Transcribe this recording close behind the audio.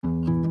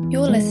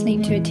You're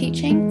listening to a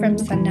teaching from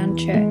Sundown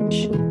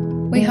Church.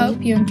 We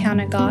hope you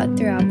encounter God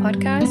through our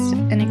podcast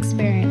and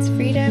experience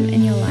freedom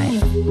in your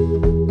life.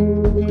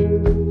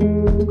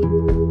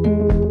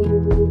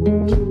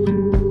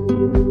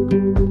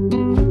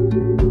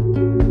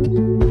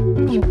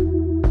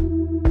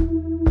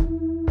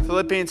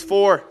 Philippians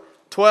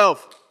 4:12.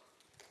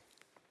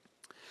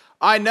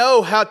 I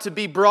know how to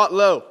be brought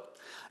low,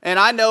 and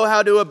I know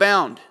how to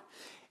abound.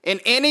 In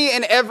any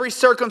and every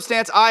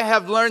circumstance, I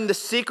have learned the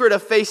secret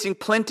of facing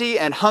plenty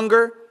and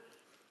hunger,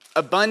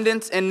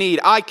 abundance and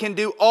need. I can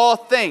do all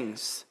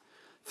things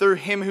through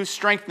Him who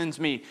strengthens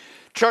me.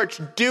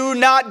 Church, do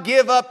not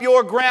give up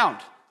your ground.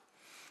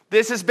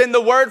 This has been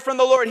the word from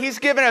the Lord. He's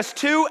given us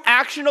two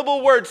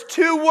actionable words,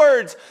 two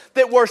words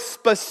that were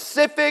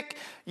specific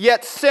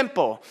yet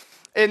simple.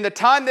 In the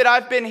time that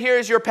I've been here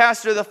as your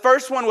pastor, the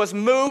first one was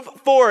move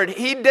forward.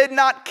 He did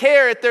not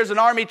care if there's an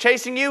army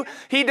chasing you.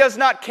 He does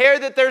not care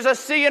that there's a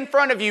sea in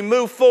front of you.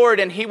 Move forward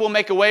and He will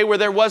make a way where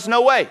there was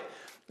no way.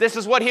 This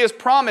is what He has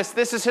promised.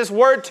 This is His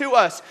word to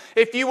us.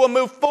 If you will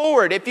move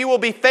forward, if you will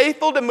be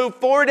faithful to move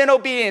forward in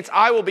obedience,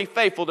 I will be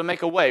faithful to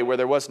make a way where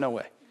there was no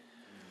way.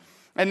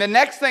 And the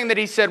next thing that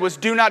He said was,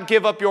 do not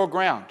give up your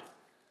ground,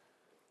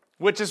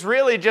 which is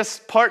really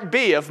just part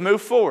B of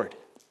move forward.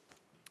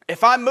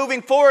 If I'm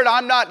moving forward,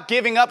 I'm not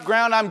giving up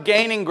ground, I'm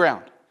gaining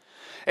ground.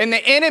 And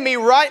the enemy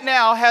right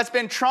now has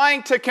been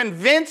trying to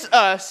convince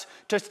us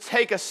to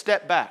take a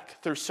step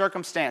back through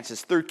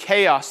circumstances, through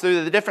chaos,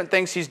 through the different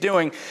things he's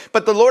doing.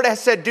 But the Lord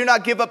has said, do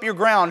not give up your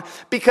ground,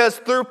 because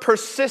through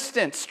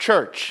persistence,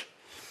 church,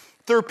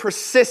 through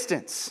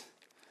persistence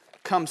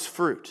comes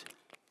fruit.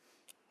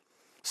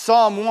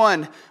 Psalm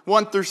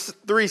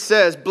 1:1-3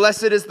 says,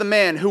 blessed is the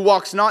man who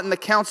walks not in the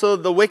counsel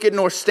of the wicked,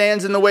 nor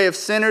stands in the way of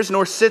sinners,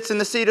 nor sits in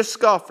the seat of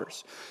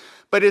scoffers.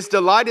 But his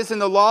delight is in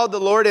the law of the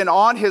Lord, and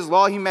on His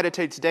law he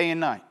meditates day and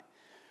night.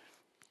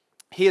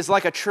 He is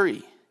like a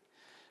tree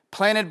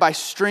planted by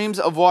streams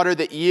of water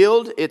that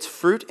yield its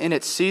fruit in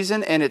its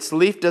season, and its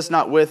leaf does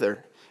not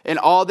wither. In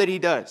all that he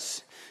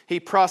does,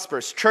 he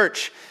prospers.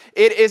 Church,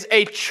 it is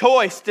a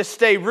choice to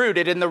stay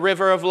rooted in the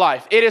river of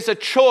life. It is a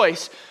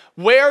choice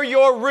where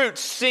your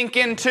roots sink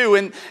into.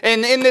 And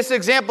in this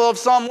example of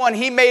Psalm 1,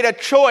 he made a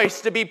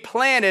choice to be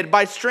planted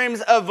by streams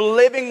of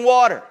living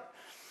water.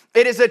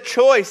 It is a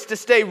choice to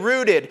stay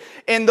rooted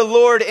in the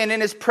Lord and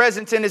in His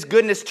presence and His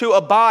goodness, to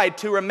abide,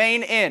 to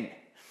remain in.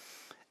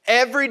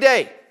 Every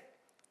day,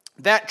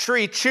 that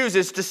tree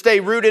chooses to stay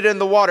rooted in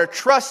the water,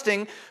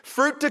 trusting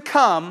fruit to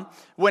come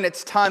when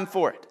it's time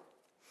for it.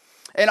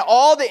 And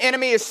all the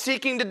enemy is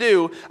seeking to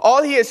do,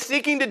 all he is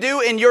seeking to do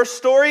in your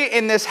story,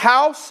 in this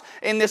house,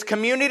 in this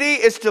community,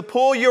 is to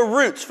pull your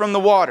roots from the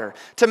water,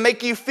 to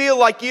make you feel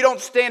like you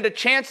don't stand a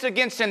chance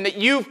against him, that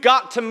you've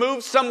got to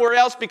move somewhere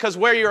else because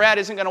where you're at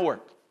isn't going to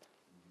work.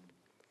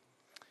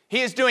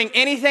 He is doing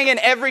anything and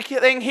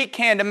everything he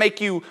can to make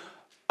you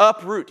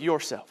uproot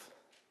yourself.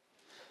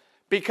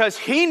 Because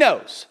he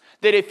knows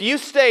that if you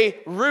stay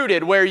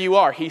rooted where you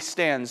are, he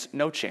stands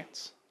no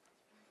chance.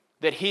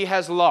 That he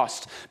has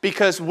lost,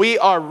 because we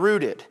are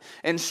rooted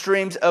in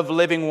streams of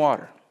living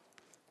water.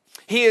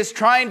 He is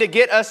trying to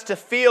get us to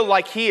feel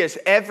like he is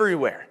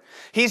everywhere.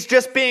 He's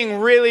just being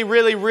really,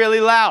 really, really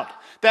loud.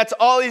 That's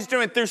all he's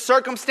doing through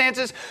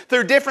circumstances,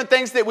 through different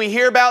things that we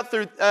hear about,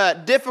 through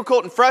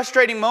difficult and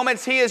frustrating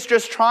moments. He is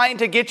just trying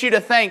to get you to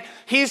think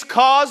he's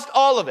caused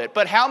all of it.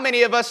 But how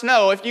many of us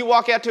know if you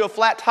walk out to a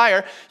flat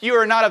tire, you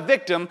are not a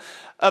victim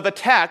of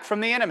attack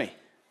from the enemy?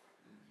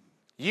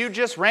 You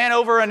just ran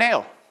over a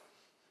nail.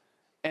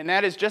 And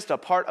that is just a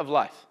part of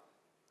life.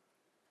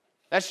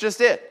 That's just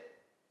it.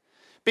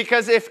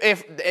 Because if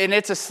and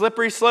it's a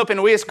slippery slope,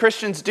 and we as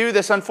Christians do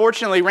this,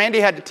 unfortunately, Randy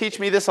had to teach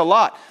me this a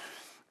lot.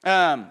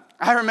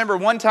 I remember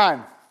one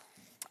time,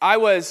 it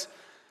was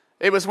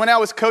when I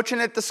was coaching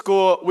at the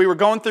school. We were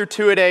going through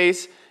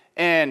two-a-days,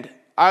 and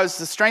I was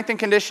the strength and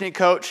conditioning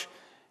coach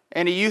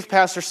and a youth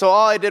pastor, so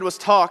all I did was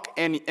talk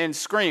and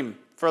scream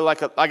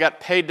I got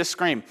paid to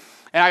scream.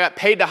 And I got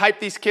paid to hype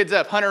these kids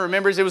up. Hunter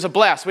remembers it was a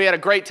blast. We had a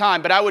great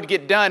time, but I would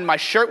get done. My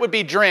shirt would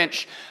be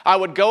drenched. I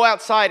would go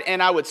outside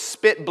and I would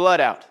spit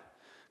blood out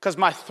because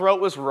my throat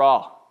was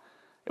raw.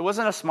 It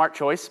wasn't a smart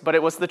choice, but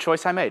it was the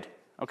choice I made,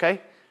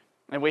 okay?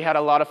 And we had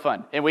a lot of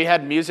fun. And we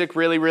had music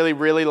really, really,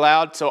 really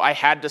loud, so I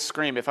had to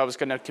scream if I was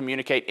going to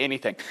communicate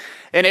anything.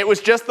 And it was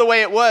just the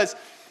way it was.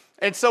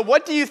 And so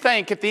what do you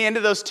think at the end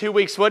of those 2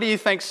 weeks, what do you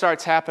think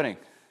starts happening?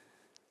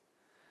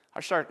 I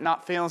start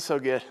not feeling so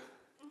good.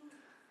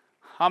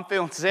 I'm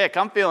feeling sick.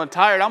 I'm feeling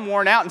tired. I'm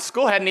worn out, and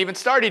school hadn't even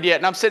started yet.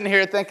 And I'm sitting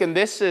here thinking,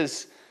 this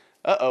is,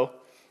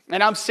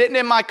 And I'm sitting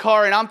in my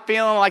car, and I'm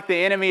feeling like the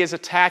enemy is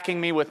attacking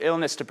me with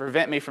illness to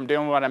prevent me from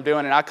doing what I'm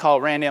doing. And I call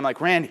Randy. I'm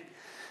like, Randy,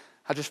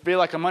 I just feel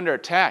like I'm under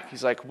attack.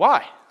 He's like,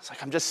 why? It's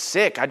like, I'm just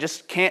sick. I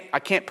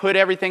can't put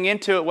everything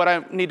into it, what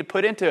I need to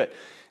put into it.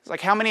 He's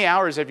like, how many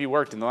hours have you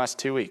worked in the last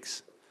 2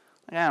 weeks?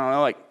 I don't know,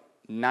 like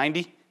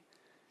 90.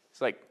 It's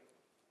like,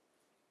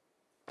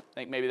 I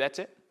think maybe that's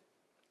it.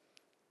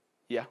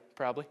 Yeah,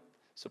 probably.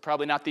 So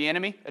probably not the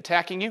enemy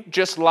attacking you,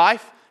 just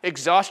life,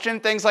 exhaustion,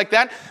 things like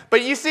that.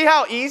 But you see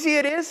how easy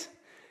it is?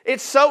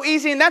 It's so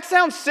easy, and that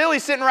sounds silly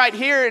sitting right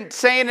here and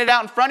saying it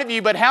out in front of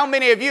you, but how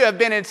many of you have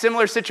been in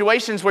similar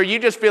situations where you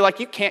just feel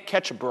like you can't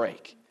catch a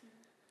break?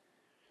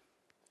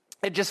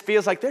 It just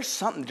feels like there's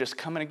something just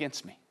coming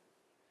against me.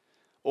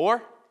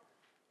 Or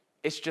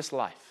it's just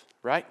life,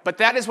 right? But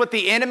that is what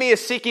the enemy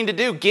is seeking to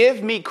do.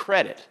 Give me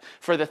credit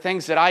for the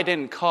things that I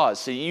didn't cause,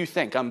 so you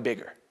think I'm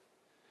bigger.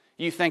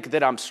 You think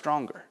that I'm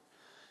stronger.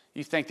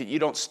 You think that you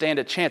don't stand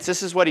a chance.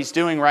 This is what he's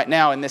doing right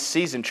now in this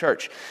season,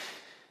 church.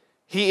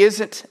 He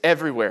isn't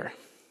everywhere.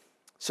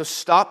 So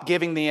stop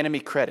giving the enemy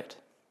credit.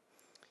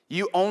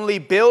 You only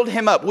build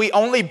him up. We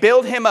only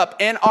build him up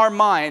in our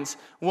minds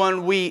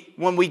when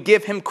we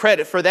give him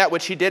credit for that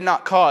which he did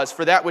not cause,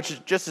 for that which is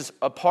just as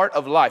a part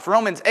of life.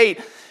 Romans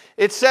 8,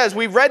 it says,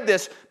 we've read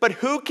this, but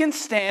who can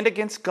stand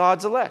against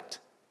God's elect?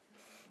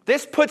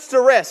 This puts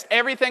to rest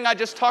everything I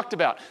just talked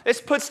about.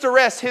 This puts to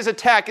rest his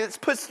attack. This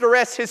puts to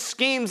rest his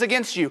schemes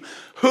against you.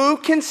 Who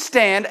can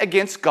stand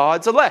against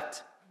God's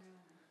elect?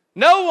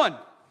 No one.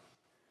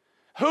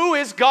 Who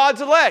is God's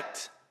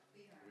elect?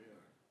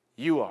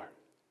 You are.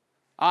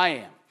 I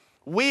am.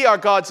 We are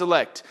God's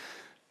elect.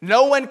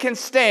 No one can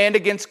stand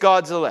against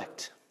God's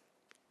elect.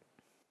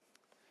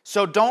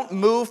 So don't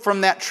move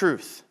from that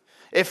truth.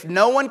 If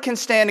no one can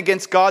stand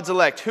against God's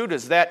elect, who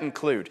does that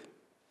include?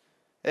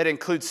 It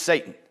includes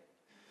Satan.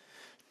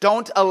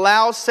 Don't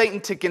allow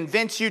Satan to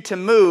convince you to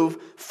move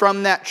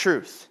from that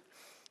truth.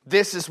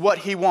 This is what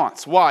he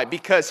wants. Why?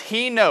 Because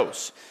he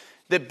knows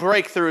that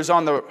breakthrough is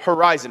on the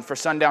horizon for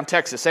Sundown,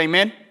 Texas.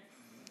 Amen?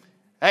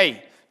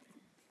 Hey,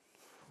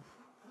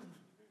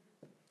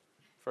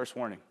 first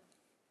warning.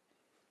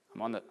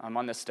 I'm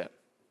on this step.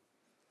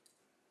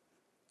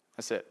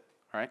 That's it.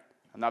 All right?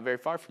 I'm not very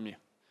far from you.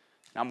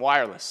 I'm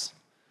wireless.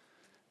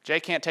 Jay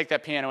can't take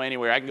that piano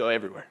anywhere. I can go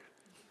everywhere.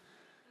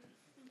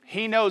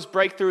 He knows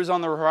breakthrough is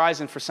on the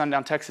horizon for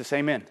Sundown, Texas.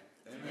 Amen.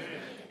 Amen.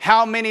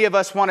 How many of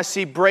us want to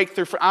see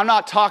breakthrough? I'm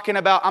not talking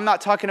about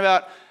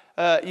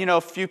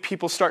a few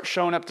people start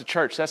showing up to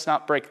church. That's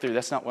not breakthrough.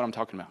 That's not what I'm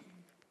talking about.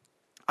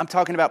 I'm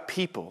talking about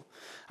people.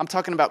 I'm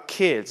talking about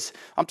kids.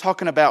 I'm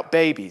talking about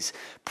babies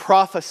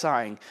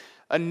prophesying,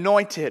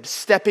 anointed,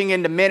 stepping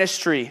into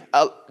ministry,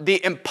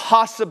 the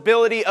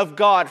impossibility of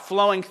God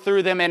flowing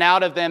through them and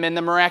out of them, and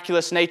the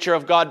miraculous nature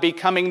of God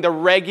becoming the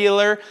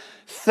regular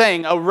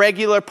thing, a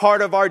regular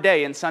part of our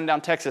day in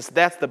Sundown, Texas.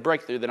 That's the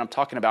breakthrough that I'm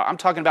talking about. I'm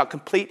talking about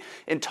complete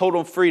and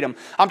total freedom.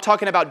 I'm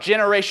talking about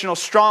generational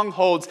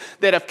strongholds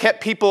that have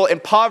kept people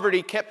in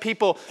poverty, kept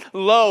people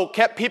low,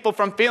 kept people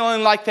from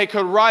feeling like they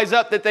could rise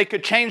up, that they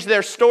could change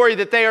their story,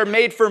 that they are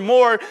made for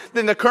more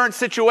than the current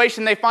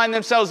situation they find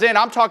themselves in.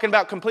 I'm talking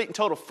about complete and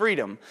total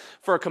freedom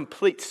for a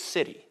complete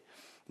city.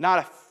 Not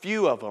a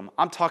few of them.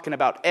 I'm talking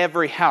about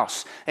every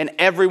house and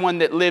everyone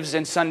that lives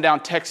in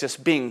Sundown, Texas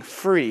being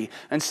free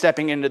and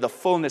stepping into the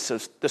fullness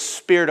of the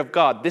Spirit of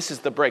God. This is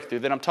the breakthrough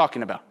that I'm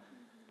talking about.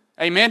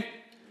 Amen?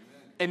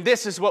 And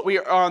this is what we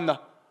are on the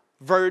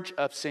verge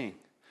of seeing.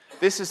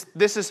 This is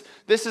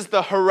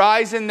the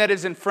horizon that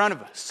is in front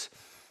of us.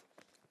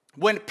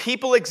 When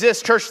people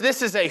exist, church,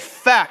 this is a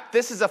fact.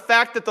 This is a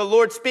fact that the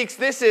Lord speaks.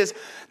 This is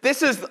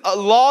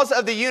laws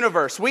of the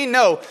universe. We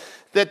know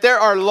that there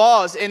are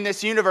laws in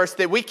this universe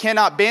that we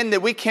cannot bend,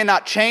 that we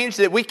cannot change,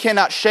 that we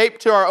cannot shape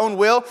to our own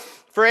will.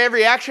 For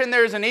every action,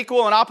 there is an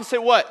equal and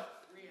opposite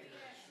what?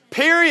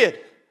 Period.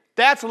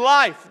 That's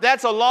life.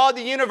 That's a law of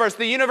the universe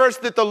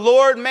that the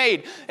Lord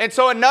made. And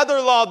so another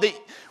law that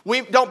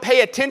we don't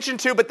pay attention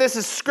to, but this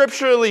is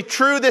scripturally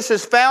true. This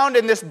is found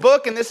in this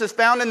book, and this is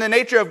found in the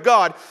nature of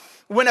God.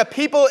 When a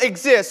people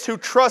exist who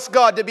trust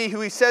God to be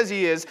who He says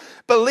He is,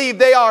 believe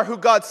they are who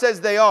God says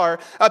they are,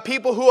 a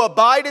people who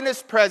abide in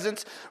His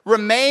presence,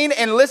 remain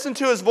and listen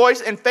to His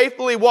voice, and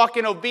faithfully walk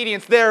in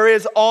obedience, there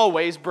is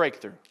always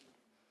breakthrough.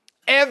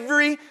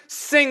 Every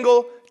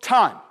single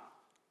time.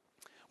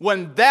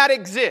 When that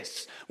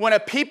exists, when a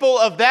people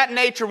of that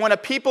nature, when a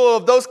people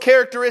of those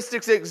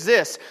characteristics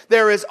exist,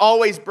 there is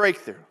always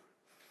breakthrough.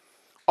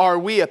 Are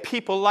we a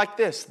people like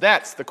this?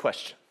 That's the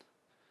question.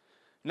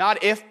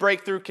 Not if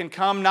breakthrough can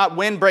come, not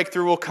when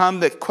breakthrough will come.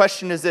 The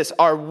question is this: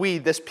 are we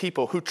this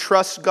people who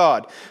trust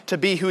God to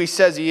be who He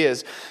says He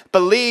is?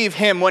 Believe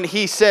Him when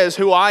He says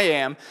who I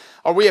am?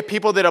 Are we a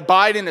people that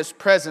abide in His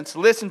presence,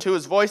 listen to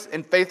His voice,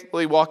 and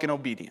faithfully walk in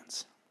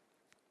obedience?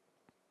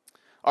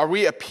 Are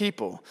we a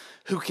people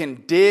who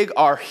can dig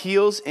our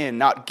heels in,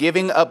 not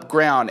giving up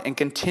ground and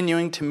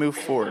continuing to move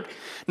forward,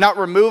 not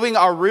removing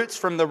our roots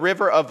from the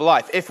river of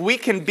life? If we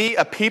can be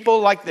a people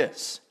like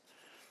this,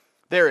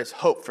 there is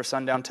hope for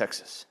Sundown,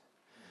 Texas.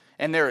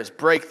 And there is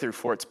breakthrough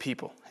for its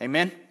people.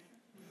 Amen?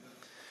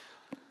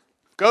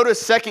 Go to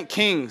 2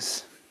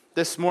 Kings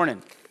this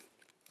morning.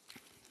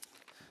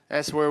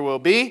 That's where we'll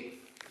be.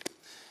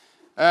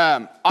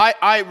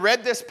 I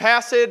read this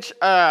passage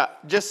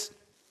just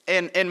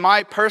in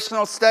my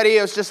personal study.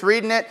 I was just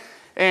reading it.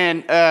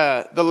 And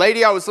the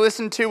lady I was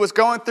listening to was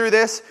going through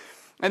this.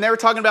 And they were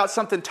talking about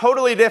something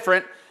totally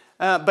different.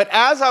 But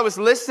as I was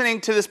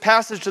listening to this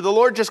passage, the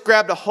Lord just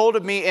grabbed a hold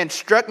of me and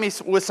struck me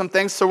with some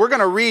things. So we're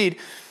going to read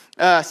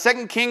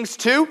 2 Kings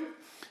 2,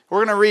 we're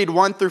going to read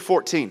 1 through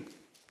 14.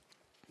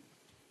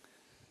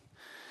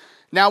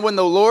 Now when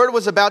the Lord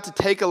was about to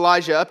take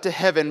Elijah up to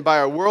heaven by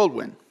a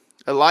whirlwind,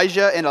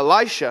 Elijah and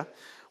Elisha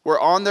were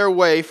on their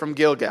way from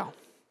Gilgal.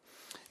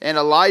 And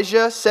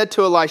Elijah said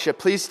to Elisha,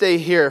 "Please stay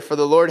here, for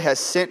the Lord has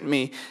sent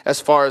me as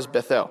far as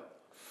Bethel."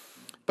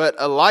 But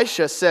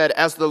Elisha said,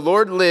 "As the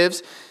Lord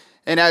lives,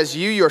 and as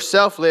you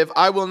yourself live,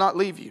 I will not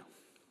leave you."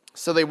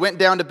 So they went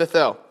down to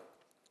Bethel.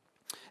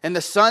 And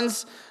the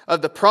sons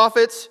of the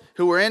prophets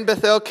who were in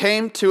Bethel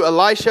came to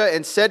Elisha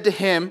and said to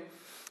him,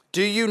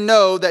 "Do you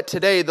know that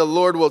today the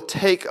Lord will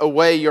take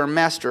away your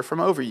master from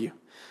over you?"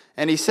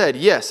 And he said,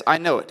 "Yes, I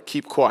know it.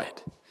 Keep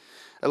quiet."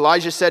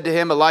 Elijah said to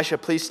him, "Elisha,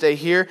 please stay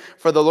here,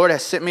 for the Lord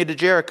has sent me to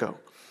Jericho."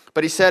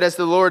 But he said, "As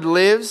the Lord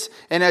lives,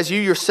 and as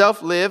you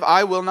yourself live,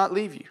 I will not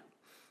leave you."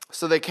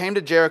 So they came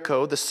to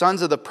Jericho. The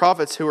sons of the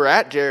prophets who were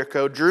at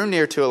Jericho drew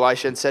near to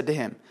Elisha and said to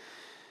him,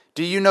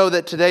 "Do you know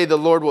that today the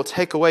Lord will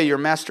take away your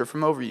master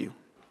from over you?"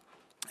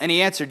 And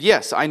he answered,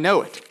 "Yes, I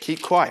know it.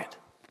 Keep quiet."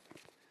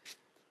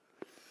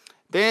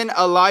 Then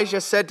Elijah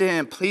said to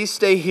him, "Please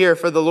stay here,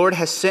 for the Lord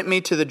has sent me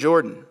to the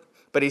Jordan."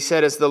 But he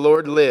said, "As the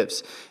Lord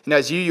lives, and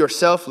as you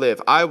yourself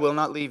live, I will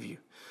not leave you."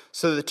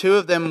 So the two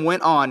of them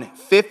went on.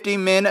 50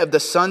 men of the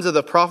sons of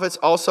the prophets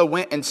also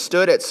went and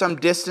stood at some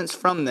distance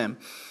from them,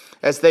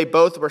 as they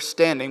both were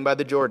standing by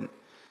the Jordan.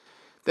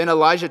 Then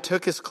Elijah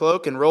took his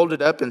cloak and rolled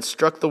it up and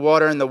struck the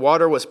water, and the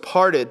water was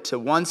parted to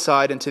one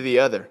side and to the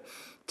other,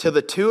 till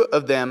the two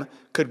of them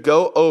could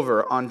go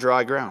over on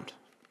dry ground.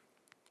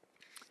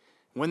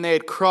 When they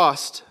had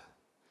crossed,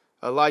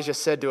 Elijah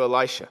said to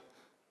Elisha,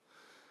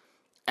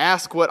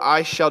 "Ask what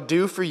I shall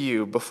do for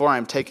you before I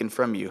am taken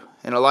from you."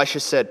 And Elisha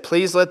said,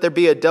 "Please let there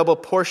be a double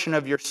portion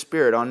of your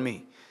spirit on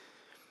me."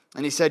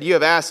 And he said, "You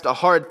have asked a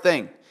hard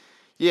thing.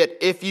 Yet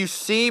if you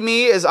see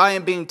me as I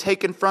am being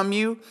taken from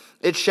you,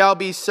 it shall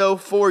be so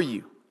for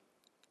you.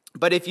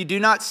 But if you do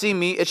not see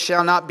me, it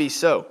shall not be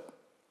so."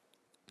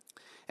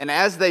 And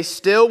as they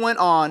still went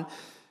on,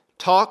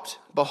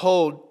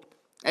 behold,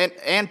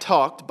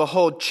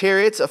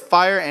 chariots of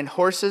fire and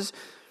horses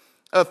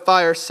of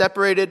fire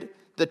separated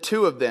the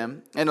two of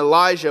them, and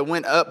Elijah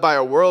went up by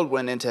a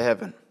whirlwind into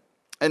heaven.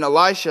 And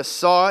Elisha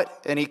saw it,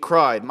 and he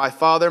cried, my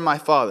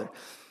father,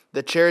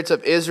 the chariots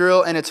of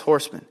Israel and its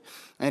horsemen."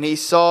 And he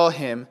saw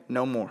him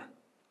no more.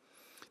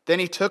 Then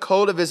he took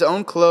hold of his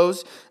own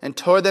clothes and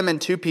tore them in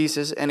two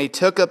pieces, and he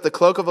took up the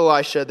cloak of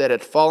Elisha that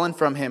had fallen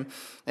from him,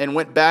 and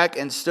went back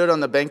and stood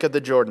on the bank of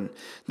the Jordan.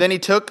 Then he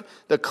took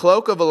the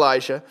cloak of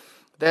Elijah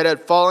that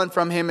had fallen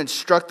from him and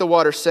struck the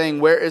water,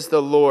 saying, "Where is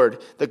the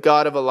Lord, the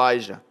God of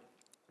Elijah?"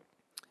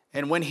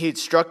 And when he had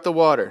struck the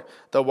water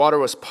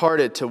was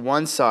parted to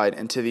one side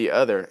and to the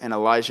other, and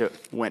Elijah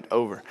went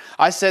over.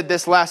 I said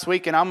this last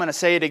week, and I'm going to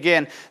say it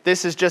again.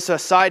 This is just a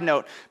side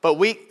note.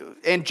 But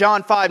in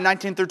John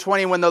 5:19 through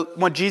 20,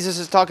 when Jesus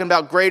is talking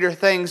about greater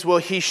things will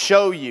he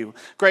show you,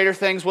 greater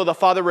things will the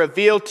Father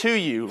reveal to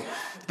you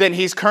than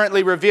he's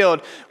currently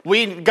revealed.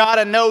 We got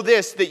to know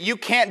this, that you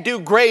can't do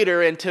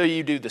greater until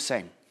you do the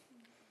same.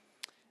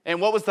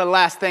 And what was the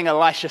last thing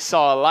Elisha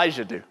saw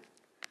Elijah do?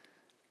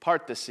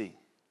 Part the sea.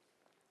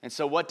 And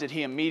so what did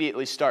he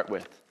immediately start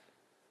with?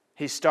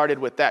 He started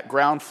with that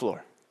ground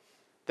floor.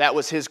 That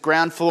was his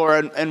ground floor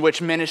in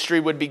which ministry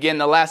would begin.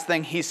 The last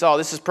thing he saw.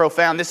 This is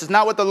profound. This is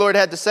not what the Lord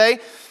had to say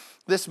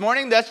this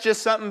morning. That's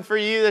just something for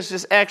you. That's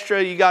just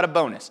extra. You got a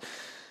bonus.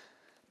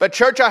 But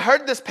church, I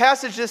heard this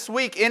passage this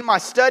week in my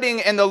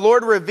studying, and the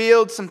Lord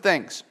revealed some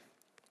things.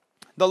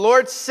 The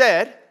Lord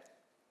said,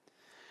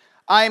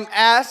 "I'm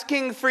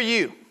asking for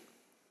you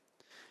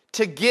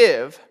to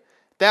give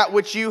that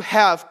which you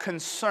have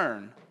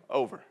concern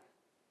over."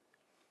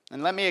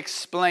 And let me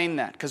explain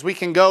that, because we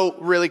can go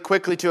really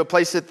quickly to a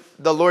place that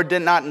the Lord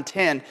did not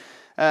intend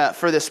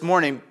for this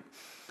morning.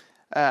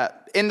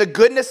 In the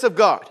goodness of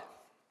God,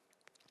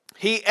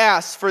 He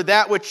asks for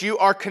that which you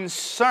are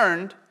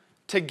concerned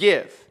to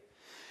give.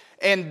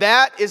 And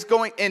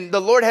and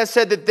the Lord has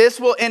said that this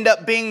will end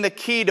up being the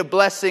key to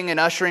blessing and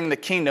ushering the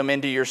kingdom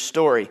into your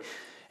story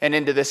and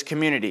into this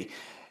community.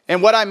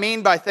 And what I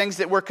mean by things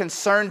that we're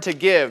concerned to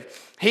give,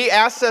 He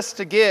asks us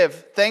to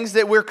give things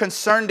that we're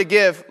concerned to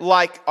give,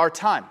 like our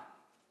time,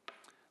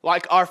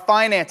 like our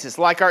finances,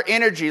 like our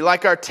energy,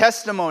 like our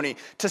testimony,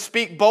 to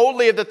speak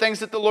boldly of the things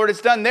that the Lord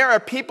has done. There are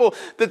people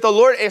that the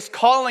Lord is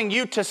calling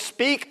you to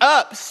speak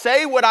up.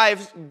 Say what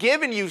I've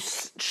given you.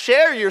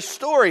 Share your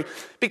story.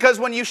 Because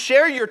when you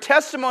share your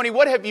testimony,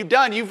 what have you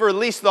done? You've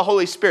released the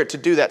Holy Spirit to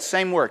do that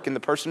same work in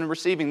the person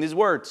receiving these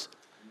words.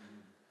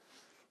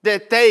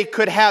 That they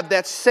could have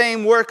that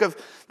same work of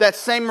that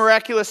same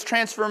miraculous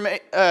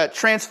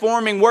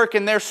transforming work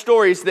in their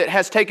stories that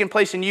has taken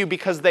place in you,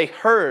 because they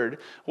heard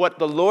what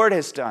the Lord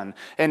has done.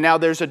 And now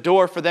there's a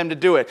door for them to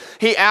do it.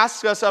 He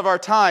asks us of our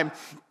time.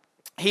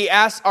 He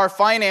asks our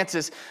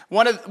finances.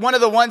 One of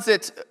the ones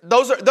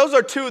those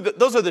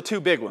are the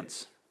two big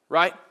ones,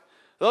 right?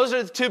 Those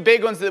are the two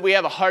big ones that we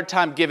have a hard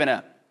time giving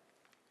up.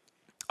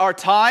 Our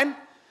time,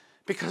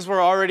 because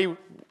we're already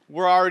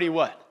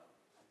what?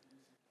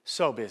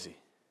 So busy.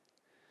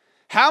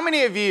 How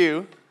many of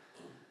you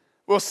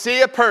will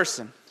see a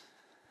person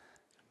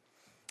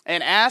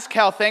and ask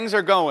how things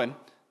are going,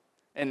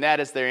 and that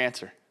is their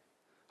answer.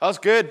 Oh, it's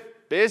good,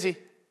 busy,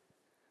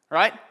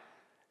 right?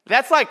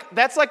 That's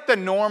like the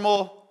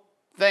normal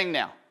thing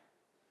now.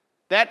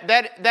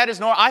 That is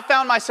normal. I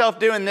found myself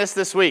doing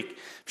this week,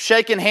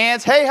 shaking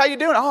hands. Hey, how you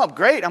doing? Oh,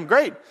 I'm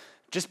great.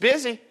 Just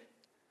busy.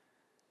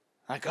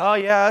 Like, oh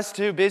yeah, us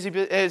too, busy.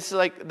 It's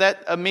like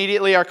that.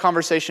 Immediately, our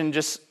conversation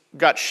just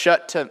got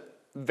shut to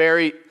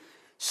very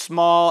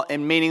small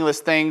and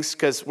meaningless things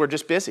because we're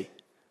just busy,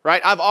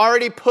 right? I've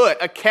already put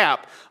a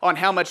cap on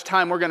how much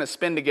time we're going to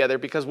spend together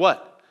because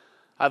what?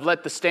 I've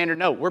let the standard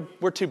know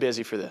we're too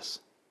busy for this.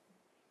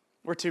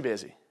 We're too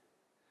busy.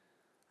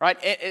 Right?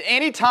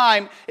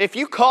 Anytime, if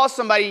you call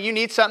somebody, you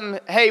need something,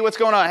 hey, what's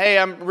going on? Hey,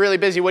 I'm really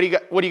busy. What do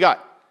you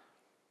got?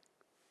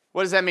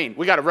 What does that mean?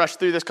 We got to rush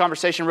through this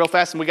conversation real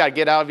fast and we got to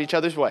get out of each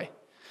other's way.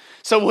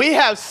 So we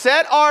have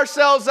set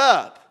ourselves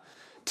up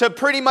to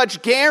pretty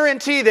much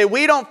guarantee that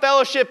we don't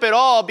fellowship at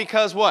all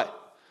because what?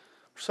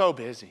 We're so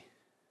busy.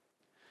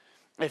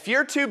 If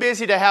you're too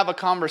busy to have a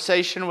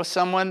conversation with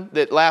someone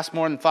that lasts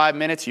more than 5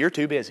 minutes, you're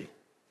too busy.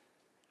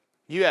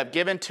 You have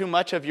given too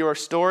much of your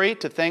story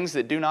to things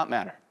that do not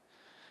matter.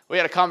 We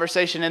had a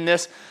conversation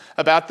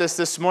about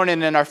this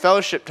morning in our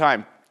fellowship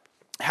time.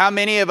 How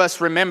many of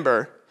us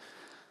remember,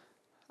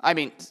 I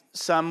mean,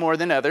 some more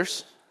than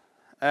others,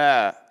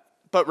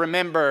 but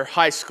remember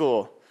high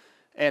school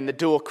and the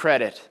dual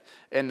credit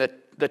and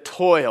the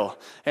toil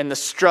and the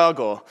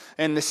struggle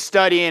and the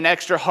studying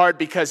extra hard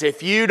because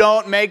if you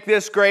don't make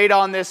this grade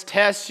on this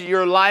test,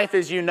 your life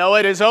as you know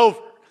it is over.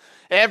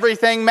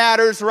 Everything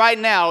matters right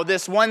now.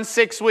 This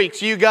 6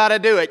 weeks, you got to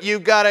do it.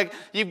 You've got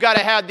to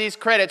have these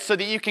credits so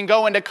that you can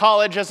go into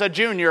college as a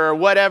junior or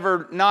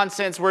whatever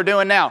nonsense we're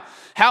doing now.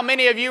 How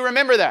many of you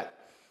remember that?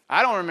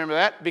 I don't remember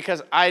that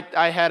because I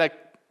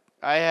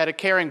had a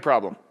caring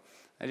problem.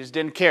 I just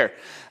didn't care.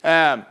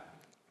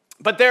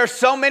 But there are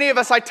so many of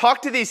us. I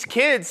talk to these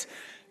kids,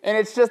 and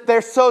it's just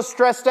they're so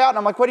stressed out. And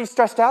I'm like, "What are you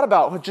stressed out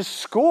about?" Well, just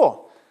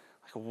school.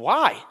 Like,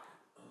 why?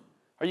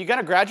 Are you going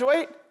to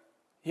graduate?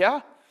 Yeah.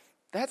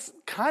 That's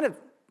kind of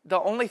the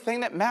only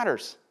thing that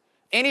matters.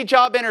 Any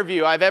job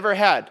interview I've ever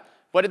had,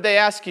 what did they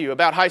ask you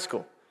about high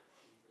school?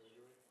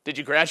 Did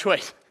you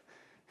graduate?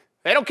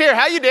 They don't care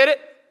how you did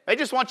it. They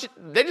just want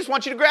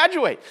you to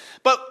graduate.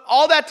 But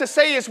all that to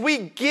say is we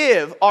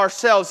give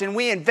ourselves and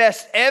we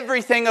invest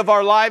everything of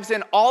our lives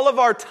and all of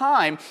our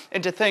time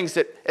into things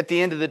that at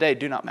the end of the day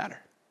do not matter.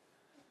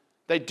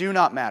 They do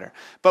not matter.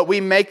 But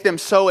we make them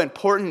so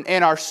important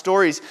in our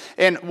stories.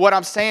 And what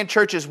I'm saying,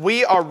 church, is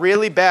we are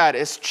really bad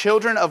as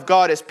children of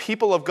God, as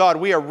people of God,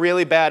 we are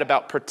really bad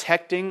about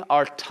protecting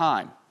our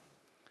time.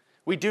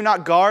 We do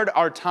not guard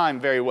our time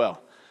very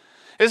well.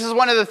 This is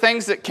one of the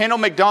things that Kendall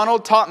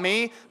McDonald taught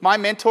me, my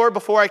mentor,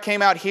 before I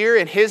came out here.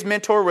 And his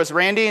mentor was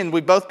Randy, and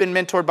we've both been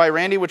mentored by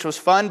Randy, which was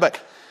fun.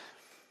 But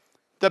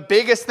the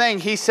biggest thing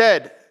he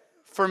said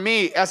for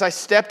me as I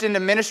stepped into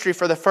ministry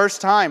for the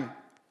first time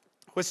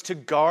was to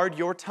guard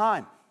your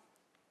time.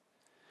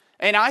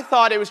 And I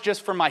thought it was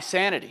just for my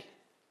sanity.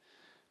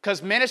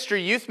 Because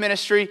ministry, youth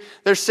ministry,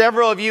 there's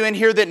several of you in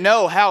here that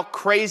know how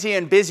crazy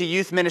and busy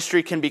youth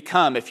ministry can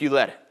become if you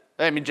let it.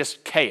 I mean,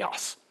 just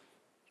chaos.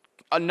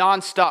 A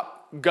nonstop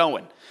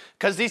going.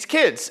 Because these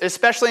kids,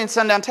 especially in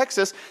Sundown,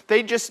 Texas,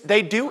 they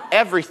do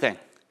everything.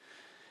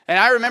 And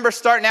I remember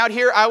starting out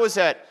here, I was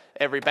at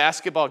every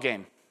basketball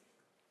game.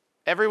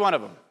 Every one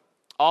of them.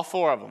 All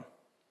 4 of them.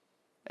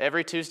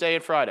 Every Tuesday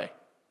and Friday.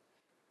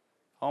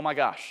 Oh my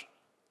gosh.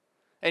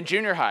 And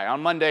junior high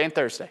on Monday and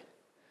Thursday.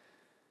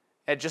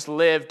 And just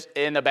lived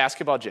in a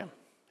basketball gym.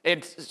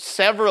 And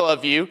several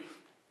of you,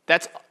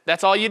 that's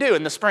all you do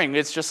in the spring.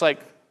 It's just like,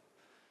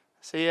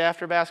 see you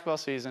after basketball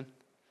season.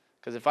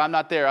 Because if I'm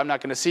not there, I'm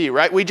not going to see you,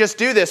 right? We just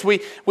do this.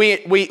 We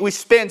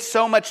spend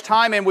so much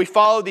time and we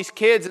follow these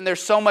kids and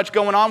there's so much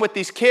going on with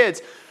these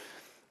kids.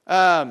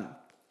 And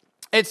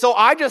so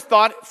I just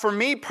thought, for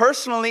me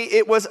personally,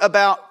 it was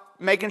about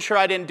making sure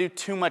I didn't do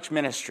too much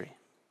ministry.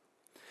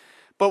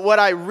 But what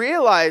I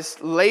realized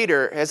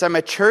later as I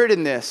matured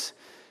in this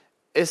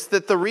is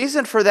that the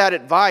reason for that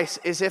advice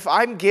is if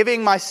I'm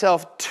giving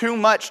myself too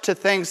much to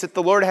things that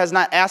the Lord has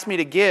not asked me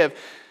to give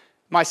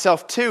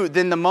myself to,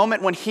 then the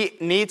moment when He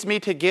needs me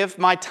to give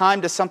my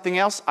time to something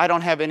else, I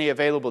don't have any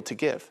available to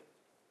give.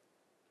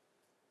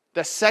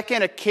 The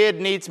second a kid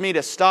needs me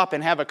to stop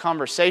and have a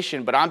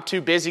conversation, but I'm too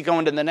busy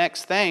going to the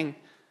next thing,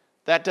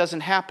 that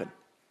doesn't happen.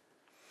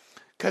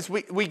 Because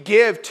we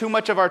give too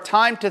much of our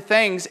time to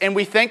things and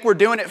we think we're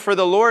doing it for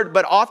the Lord,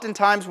 but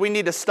oftentimes we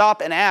need to stop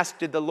and ask,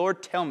 did the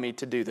Lord tell me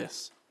to do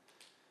this?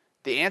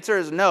 The answer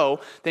is no.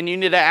 Then you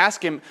need to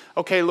ask Him,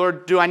 okay,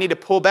 Lord, do I need to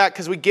pull back?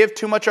 Because we give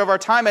too much of our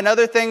time.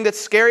 Another thing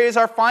that's scary is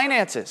our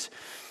finances.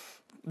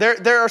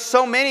 There are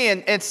so many,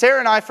 and Sarah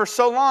and I for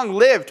so long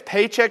lived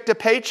paycheck to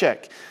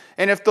paycheck.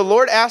 And if the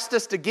Lord asked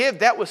us to give,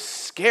 that was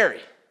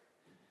scary.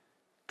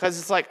 Because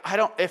it's like,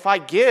 if I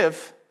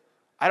give,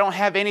 I don't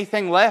have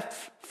anything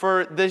left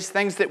for these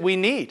things that we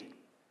need.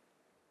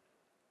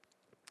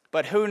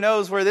 But who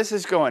knows where this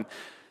is going?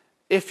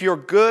 if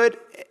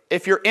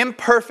your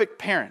imperfect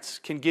parents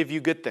can give you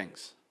good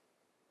things,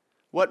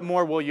 what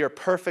more will your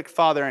perfect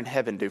Father in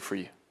heaven do for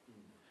you?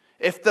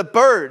 If the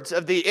birds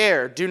of the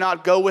air do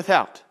not go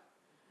without,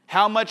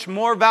 how much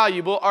more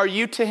valuable are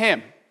you to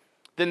him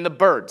than the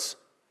birds?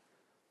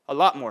 A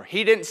lot more.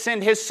 He didn't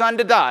send his son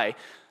to die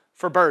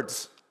for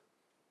birds.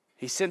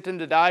 He sent him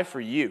to die for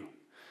you.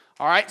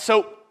 All right,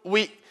 so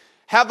we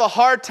have a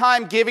hard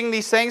time giving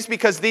these things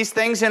because these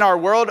things in our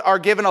world are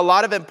given a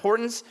lot of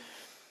importance.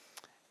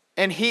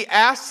 And he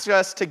asks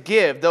us to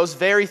give those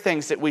very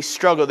things that we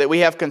struggle, that we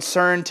have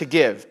concern to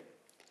give.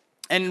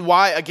 And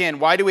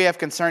why do we have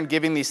concern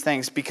giving these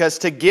things? Because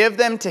to give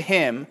them to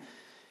him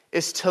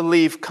is to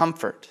leave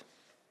comfort.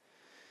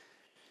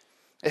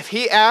 If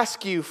he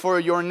asks you for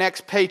your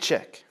next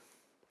paycheck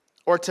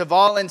or to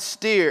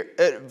volunteer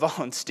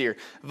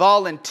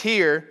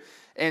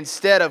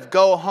instead of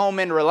go home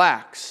and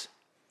relax,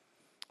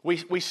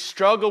 we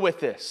struggle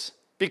with this.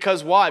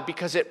 Because why?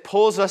 Because it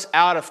pulls us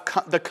out of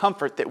the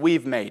comfort that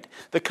we've made,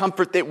 the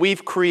comfort that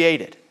we've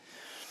created.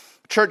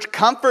 Church,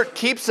 comfort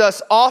keeps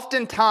us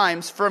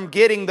oftentimes from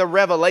getting the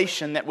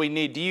revelation that we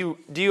need. Do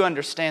you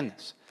understand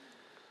this?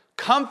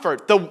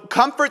 Comfort, the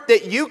comfort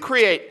that you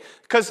create.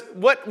 Because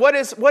what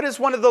is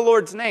one of the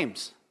Lord's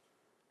names?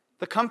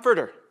 The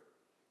Comforter.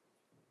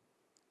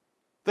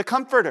 The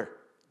Comforter.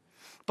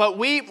 But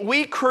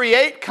we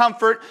create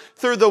comfort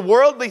through the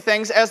worldly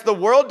things. As the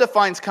world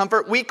defines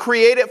comfort, we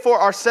create it for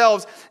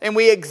ourselves, and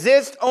we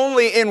exist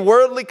only in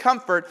worldly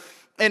comfort.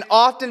 And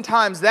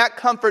oftentimes that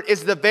comfort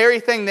is the very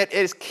thing that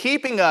is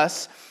keeping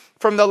us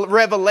from the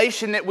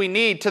revelation that we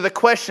need to the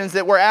questions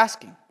that we're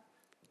asking.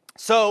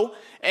 So,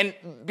 and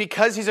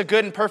because he's a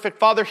good and perfect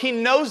Father, he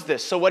knows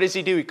this. So what does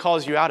he do? He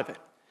calls you out of it.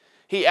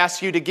 He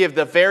asks you to give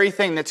the very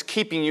thing that's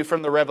keeping you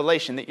from the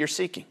revelation that you're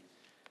seeking.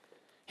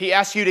 He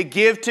asks you to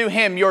give to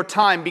him your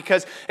time,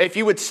 because if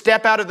you would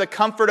step out of the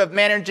comfort of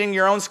managing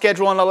your own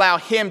schedule and allow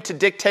him to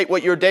dictate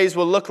what your days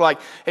will look like,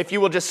 if you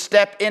will just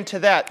step into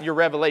that, your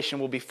revelation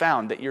will be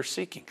found that you're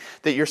seeking,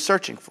 that you're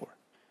searching for.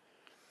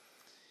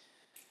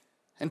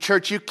 And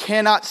church, you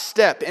cannot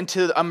step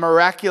into a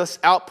miraculous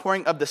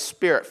outpouring of the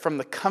Spirit from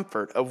the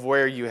comfort of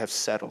where you have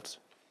settled.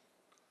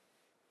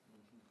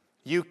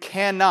 You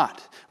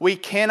cannot. We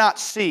cannot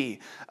see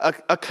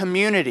a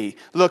community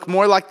look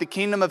more like the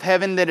kingdom of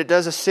heaven than it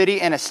does a city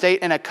and a state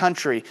and a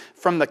country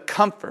from the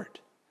comfort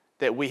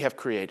that we have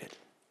created.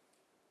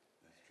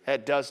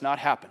 It does not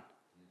happen.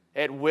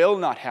 It will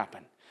not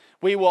happen.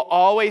 We will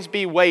always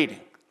be waiting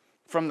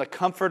from the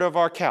comfort of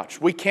our couch.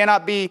 We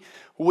cannot be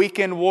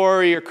weekend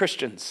warrior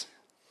Christians,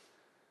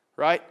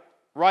 right?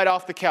 Right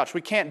off the couch.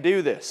 We can't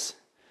do this.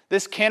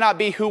 This cannot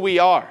be who we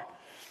are.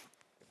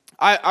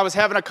 I was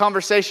having a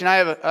conversation. I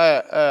have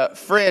a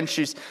friend.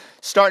 She's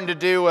starting to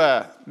do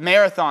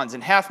marathons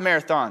and half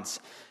marathons,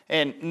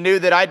 and knew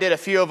that I did a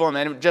few of them,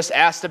 and just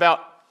asked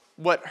about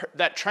what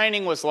that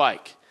training was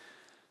like.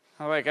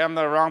 I'm like, I'm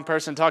the wrong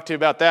person to talk to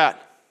about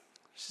that.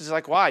 She's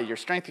like, why? You're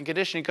strength and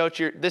conditioning coach.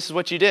 This is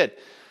what you did.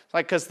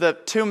 Like, because the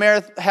two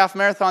half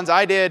marathons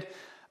I did,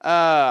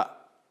 I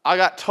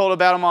got told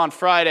about them on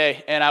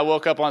Friday, and I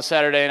woke up on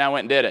Saturday and I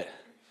went and did it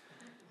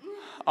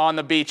on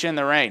the beach in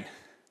the rain.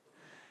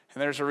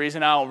 And there's a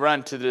reason I don't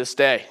run to this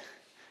day,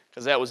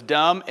 because that was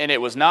dumb, and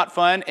it was not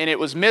fun, and it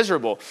was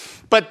miserable.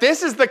 But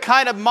this is the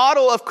kind of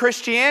model of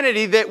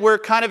Christianity that we're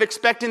kind of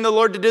expecting the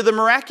Lord to do the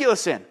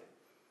miraculous in.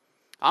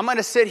 I'm going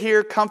to sit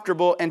here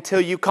comfortable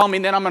until you call me,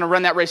 and then I'm going to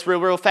run that race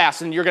real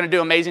fast, and you're going to do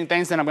amazing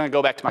things, then I'm going to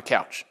go back to my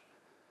couch.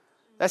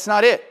 That's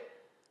not it.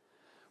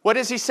 What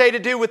does he say to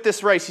do with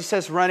this race? He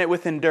says, run it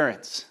with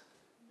endurance.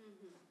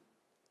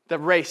 The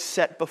race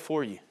set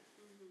before you.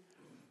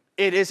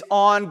 It is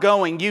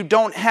ongoing. You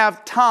don't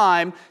have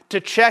time to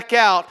check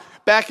out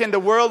back into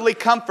worldly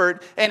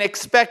comfort and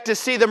expect to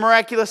see the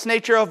miraculous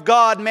nature of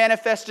God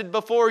manifested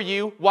before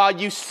you while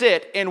you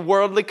sit in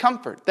worldly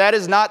comfort. That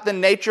is not the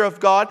nature of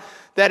God.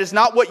 That is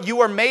not what you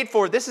are made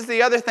for. This is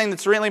the other thing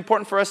that's really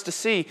important for us to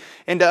see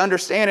and to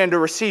understand and to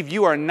receive.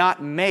 You are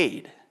not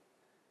made.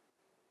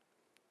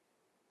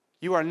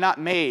 You are not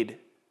made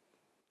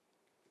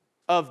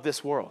of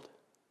this world.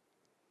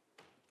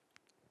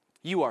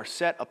 You are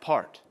set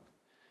apart,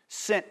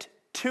 sent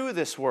to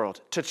this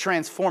world to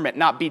transform it,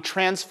 not be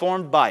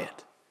transformed by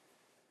it.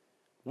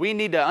 We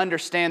need to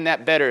understand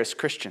that better as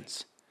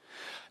Christians.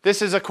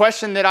 This is a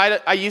question that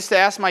I used to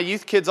ask my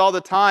youth kids all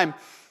the time,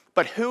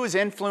 but who is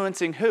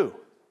influencing who?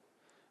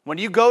 When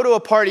you go to a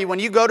party, when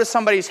you go to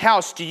somebody's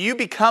house, do you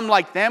become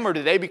like them or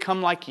do they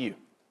become like you?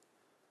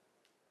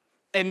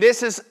 And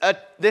this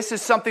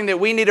is something that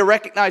we need to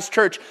recognize,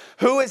 church.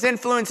 Who is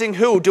influencing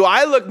who? Do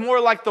I look more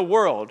like the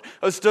world,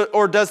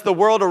 or does the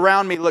world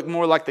around me look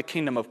more like the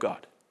kingdom of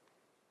God?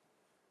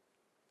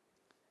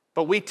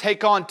 But we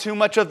take on too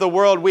much of the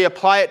world, we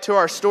apply it to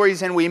our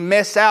stories, and we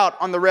miss out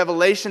on the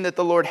revelation that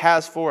the Lord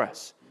has for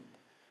us.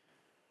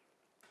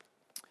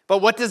 But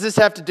what does this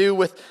have to do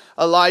with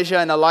Elijah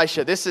and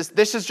Elisha? This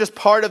is just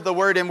part of the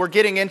word, and we're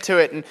getting into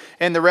it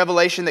and the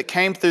revelation that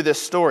came through this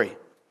story.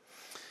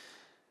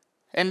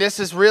 And this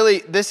is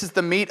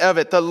the meat of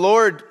it. The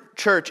Lord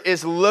church,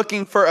 is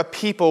looking for a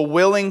people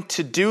willing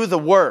to do the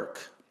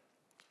work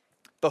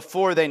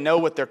before they know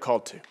what they're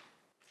called to.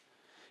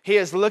 He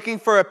is looking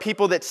for a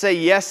people that say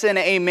yes and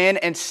amen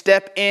and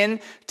step in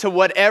to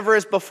whatever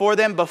is before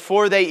them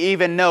before they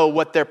even know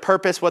what their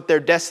purpose, what their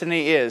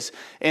destiny is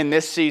in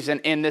this season,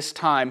 in this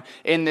time,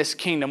 in this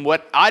kingdom.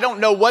 I don't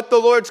know what the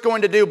Lord's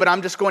going to do, but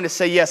I'm just going to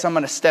say yes, I'm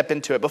going to step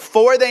into it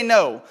before they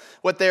know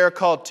what they are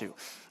called to.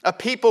 A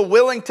people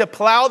willing to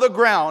plow the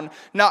ground,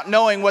 not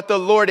knowing what the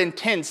Lord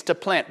intends to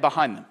plant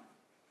behind them,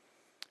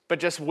 but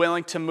just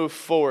willing to move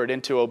forward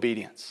into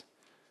obedience.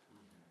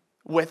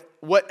 What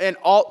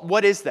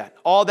is that?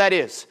 All that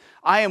is,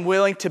 I am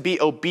willing to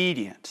be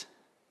obedient,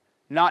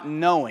 not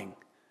knowing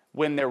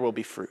when there will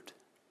be fruit.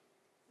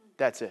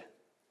 That's it.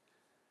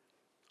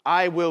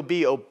 I will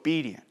be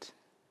obedient.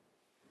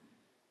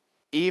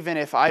 Even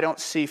if I don't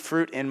see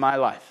fruit in my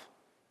life,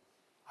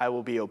 I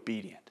will be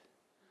obedient.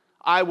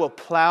 I will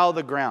plow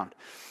the ground.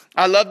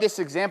 I love this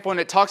example, and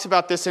it talks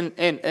about this in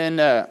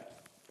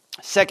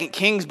 2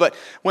 Kings, but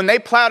when they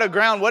plowed a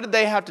ground, what did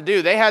they have to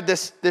do? They had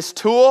this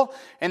tool,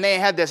 and they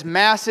had this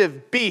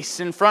massive beast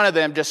in front of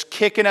them just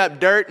kicking up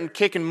dirt and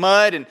kicking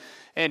mud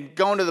and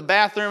going to the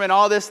bathroom and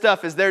all this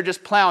stuff as they're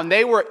just plowing.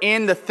 They were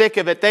in the thick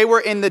of it. They were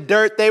in the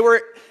dirt.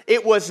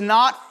 It was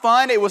not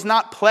fun. It was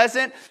not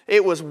pleasant.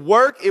 It was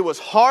work. It was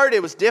hard.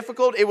 It was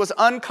difficult. It was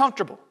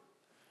uncomfortable.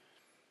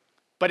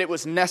 But it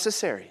was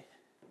necessary.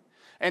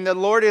 And the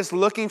Lord is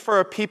looking for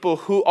a people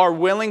who are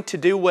willing to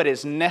do what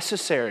is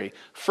necessary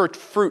for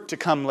fruit to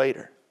come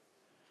later.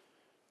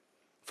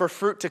 For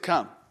fruit to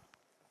come.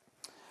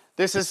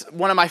 This is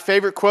one of my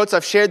favorite quotes.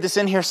 I've shared this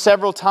in here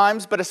several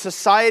times. But a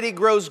society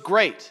grows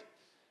great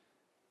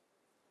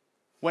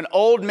when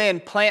old men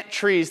plant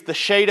trees, the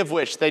shade of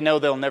which they know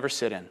they'll never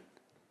sit in.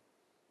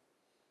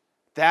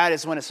 That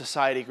is when a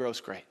society grows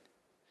great.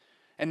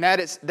 And that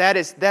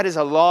is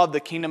a law of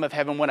the kingdom of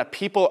heaven, when a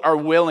people are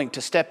willing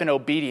to step in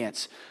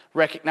obedience,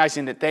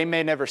 recognizing that they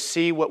may never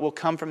see what will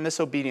come from this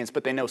obedience,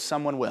 but they know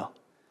someone will.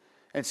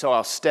 And so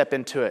I'll step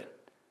into it.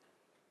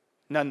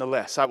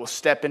 Nonetheless, I will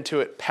step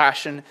into it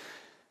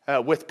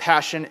with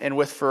passion and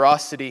with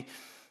ferocity.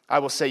 I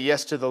will say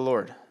yes to the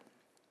Lord.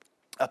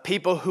 A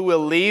people who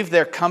will leave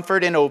their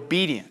comfort in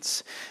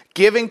obedience,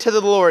 giving to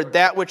the Lord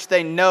that which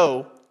they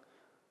know,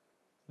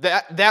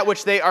 that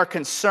which they are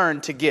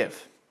concerned to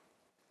give.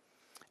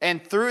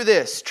 And through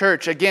this,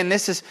 church, again,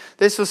 this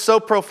was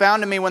so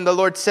profound to me when the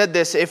Lord said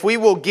this. If we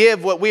will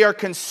give what we are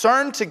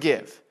concerned to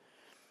give,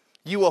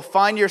 you will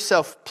find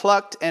yourself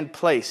plucked and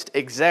placed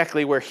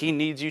exactly where He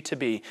needs you to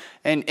be.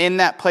 And in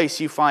that place,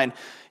 you find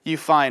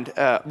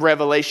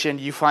revelation,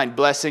 you find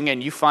blessing,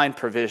 and you find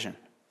provision.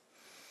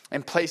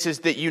 In places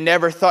that you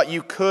never thought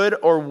you could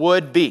or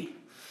would be.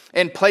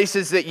 In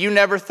places that you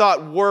never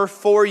thought were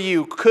for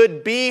you,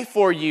 could be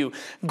for you.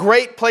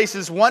 Great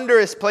places,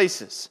 wondrous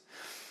places.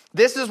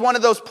 This is one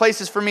of those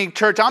places for me,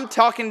 church. I'm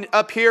talking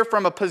up here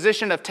from a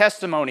position of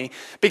testimony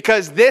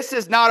because this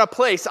is not a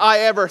place I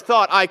ever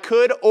thought I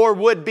could or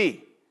would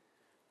be.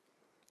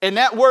 And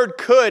that word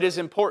could is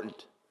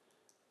important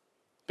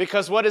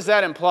because what does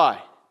that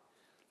imply?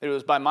 That it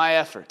was by my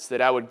efforts that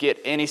I would get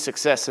any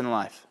success in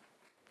life.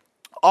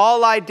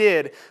 All I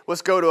did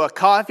was go to a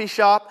coffee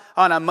shop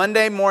on a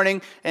Monday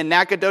morning in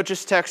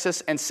Nacogdoches, Texas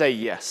and say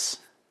yes.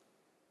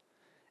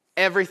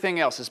 Everything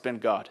else has been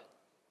God.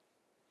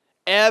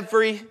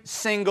 Every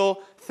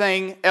single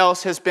thing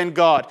else has been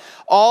God.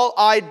 All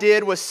I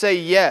did was say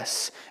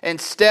yes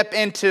and step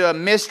into a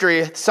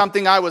mystery,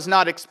 something I was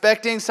not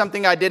expecting,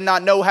 something I did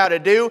not know how to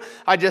do.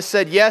 I just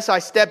said yes, I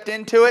stepped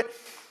into it.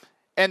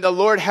 And the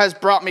Lord has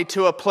brought me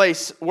to a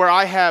place where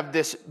I have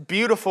this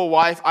beautiful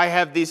wife. I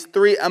have these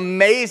 3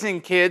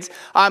 amazing kids.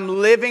 I'm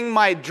living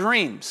my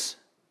dreams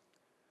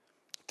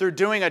through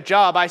doing a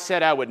job I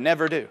said I would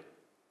never do.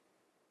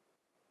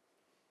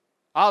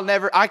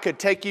 I could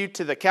take you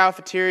to the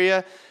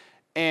cafeteria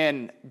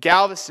in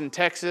Galveston,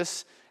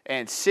 Texas,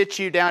 and sit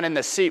you down in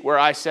the seat where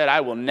I said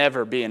I will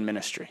never be in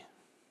ministry.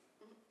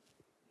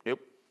 Nope,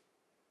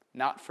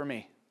 not for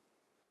me.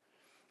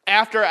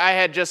 After I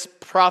had just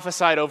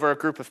prophesied over a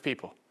group of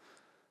people.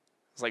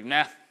 I was like,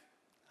 nah,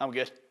 I'm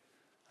good.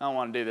 I don't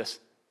want to do this.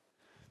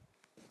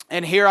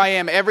 And here I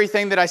am.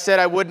 Everything that I said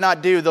I would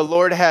not do, the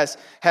Lord has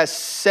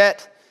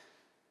set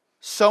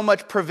so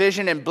much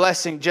provision and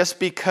blessing just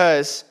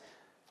because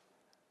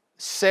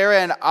Sarah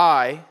and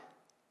I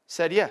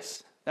said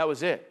yes. That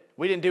was it.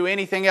 We didn't do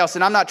anything else.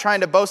 And I'm not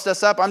trying to boast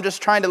us up. I'm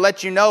just trying to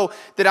let you know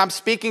that I'm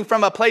speaking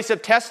from a place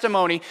of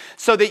testimony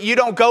so that you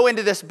don't go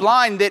into this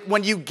blind, that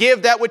when you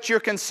give that which you're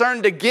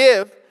concerned to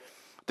give,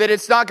 that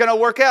it's not going to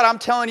work out. I'm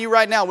telling you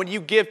right now, when you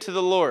give to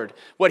the Lord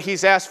what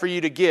He's asked for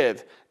you to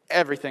give,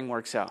 everything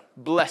works out.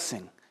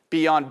 Blessing,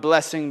 beyond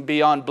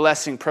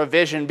blessing,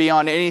 provision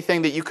beyond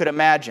anything that you could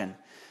imagine.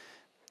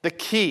 The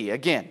key,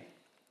 again,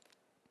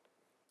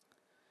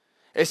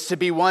 is to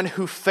be one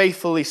who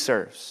faithfully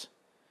serves.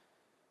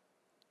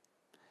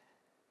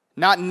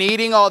 Not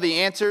needing all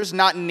the answers,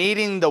 not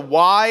needing the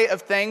why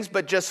of things,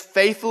 but just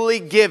faithfully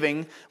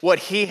giving what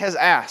He has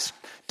asked.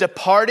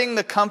 departing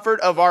the comfort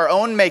of our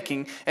own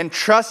making and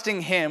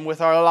trusting Him with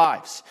our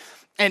lives.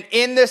 And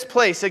in this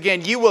place,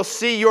 again, you will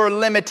see your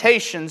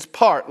limitations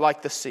part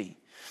like the sea.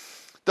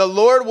 The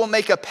Lord will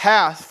make a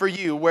path for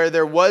you where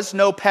there was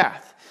no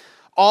path,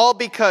 all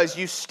because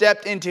you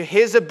stepped into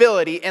His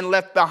ability and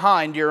left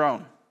behind your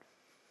own.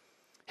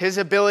 His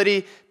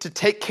ability to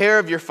take care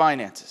of your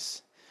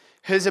finances.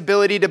 His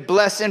ability to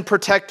bless and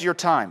protect your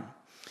time.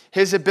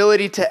 His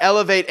ability to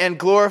elevate and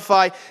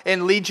glorify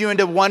and lead you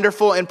into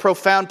wonderful and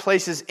profound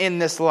places in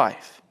this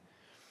life.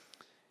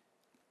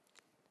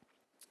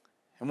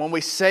 And when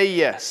we say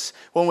yes,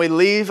 when we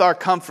leave our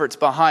comforts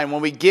behind,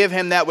 when we give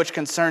Him that which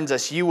concerns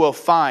us, you will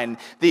find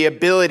the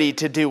ability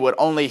to do what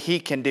only He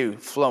can do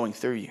flowing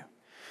through you.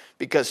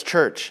 Because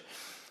church,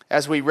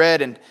 as we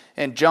read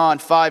in John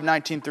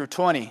 5:19 through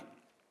 20,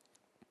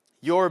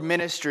 your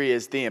ministry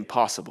is the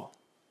impossible.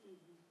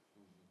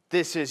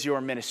 This is your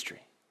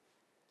ministry.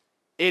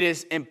 It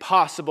is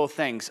impossible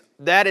things.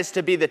 That is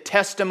to be the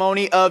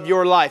testimony of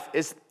your life,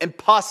 is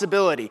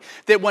impossibility.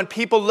 That when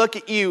people look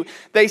at you,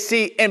 they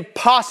see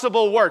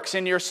impossible works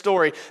in your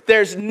story.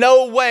 There's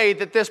no way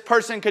that this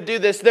person could do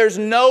this. There's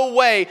no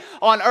way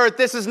on earth.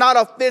 This is not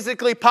a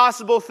physically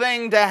possible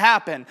thing to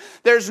happen.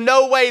 There's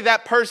no way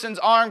that person's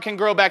arm can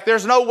grow back.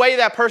 There's no way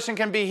that person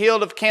can be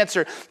healed of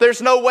cancer.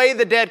 There's no way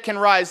the dead can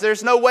rise.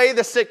 There's no way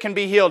the sick can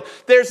be healed.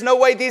 There's no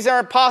way these are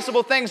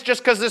impossible things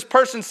just because this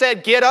person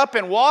said, get up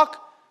and walk.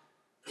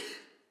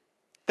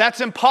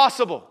 That's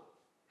impossible.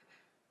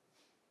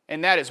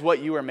 And that is what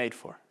you are made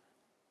for.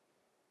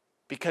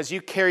 Because you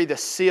carry the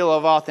seal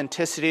of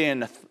authenticity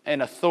and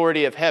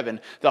authority of heaven,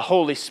 the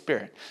Holy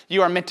Spirit.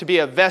 You are meant to be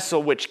a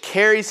vessel which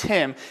carries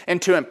Him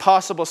into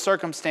impossible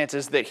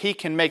circumstances that He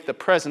can make the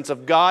presence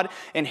of God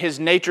and His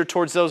nature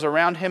towards those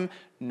around Him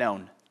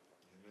known.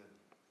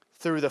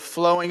 Through the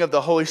flowing of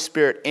the Holy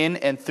Spirit in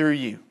and through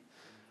you.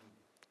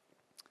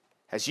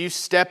 As you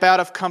step out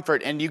of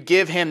comfort and you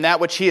give Him that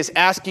which He is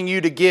asking you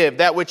to give,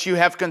 that which you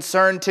have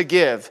concern to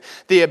give,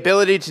 the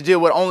ability to do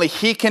what only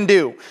He can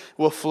do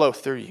will flow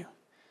through you.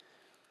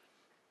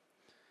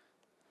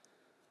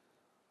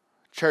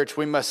 Church,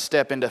 we must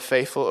step into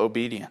faithful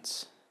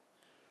obedience.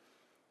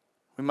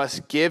 We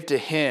must give to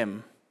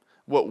Him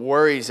what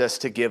worries us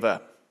to give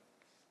up.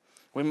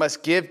 We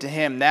must give to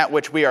Him that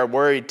which we are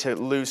worried to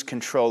lose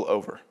control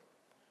over.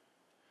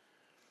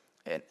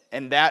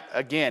 And that,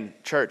 again,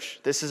 church,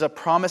 this is a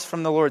promise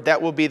from the Lord.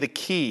 That will be the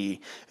key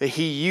that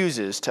He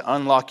uses to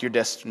unlock your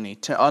destiny,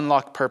 to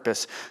unlock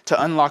purpose,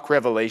 to unlock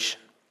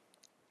revelation.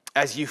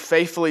 As you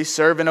faithfully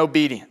serve in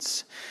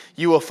obedience,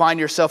 you will find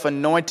yourself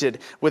anointed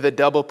with a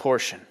double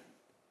portion.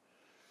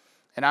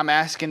 And I'm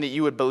asking that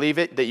you would believe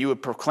it, that you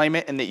would proclaim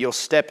it, and that you'll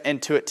step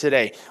into it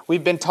today.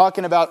 We've been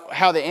talking about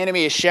how the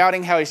enemy is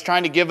shouting, how he's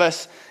trying to get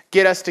us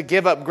to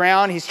give up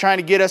ground. He's trying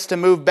to get us to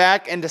move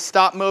back and to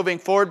stop moving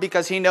forward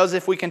because he knows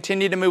if we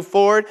continue to move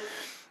forward,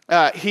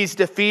 he's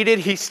defeated.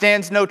 He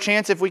stands no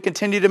chance if we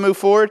continue to move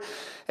forward.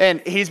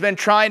 And he's been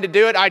trying to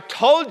do it. I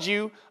told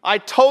you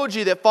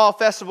that Fall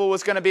Festival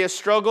was going to be a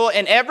struggle.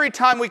 And every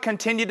time we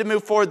continued to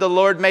move forward, the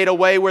Lord made a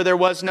way where there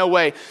was no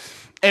way.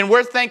 And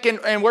we're thinking,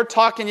 and we're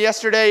talking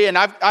yesterday, and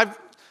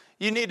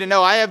you need to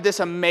know, I have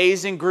this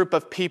amazing group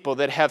of people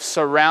that have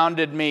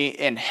surrounded me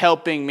and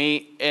helping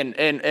me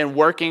and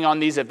working on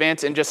these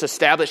events and just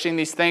establishing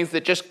these things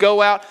that just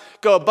go out,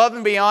 go above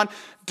and beyond,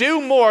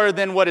 do more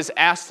than what is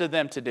asked of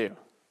them to do.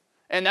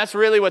 And that's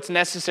really what's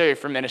necessary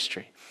for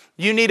ministry.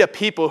 You need a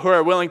people who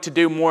are willing to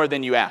do more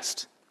than you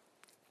asked.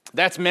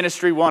 That's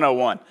ministry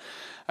 101.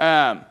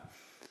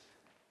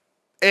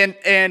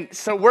 And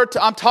so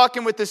I'm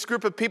talking with this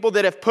group of people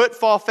that have put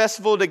Fall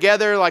Festival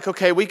together, like,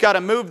 okay, we got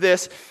to move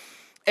this.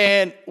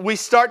 And we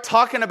start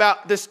talking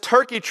about this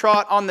turkey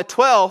trot on the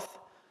 12th,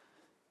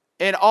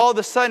 and all of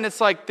a sudden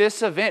it's like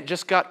this event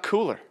just got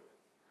cooler.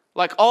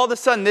 Like all of a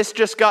sudden this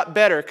just got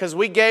better because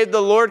we gave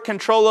the Lord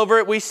control over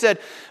it. We said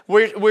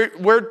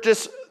we're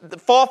just, the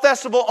Fall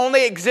Festival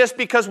only exists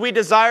because we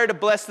desire to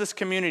bless this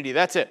community.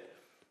 That's it.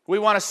 We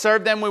want to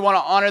serve them. We want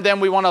to honor them.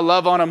 We want to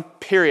love on them,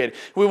 period.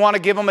 We want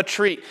to give them a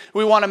treat.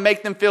 We want to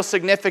make them feel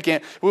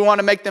significant. We want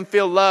to make them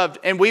feel loved.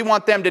 And we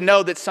want them to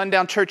know that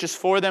Sundown Church is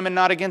for them and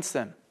not against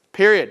them,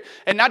 period.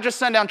 And not just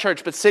Sundown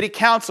Church, but City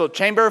Council,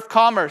 Chamber of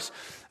Commerce,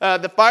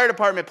 the Fire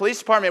Department, Police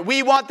Department.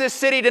 We want this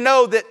city to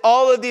know that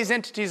all of these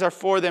entities are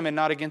for them and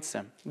not against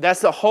them.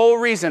 That's the whole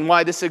reason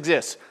why this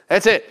exists.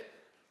 That's it.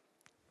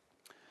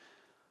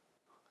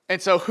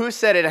 And so who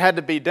said it had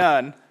to be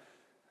done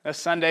a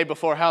Sunday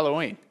before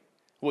Halloween?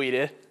 We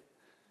did.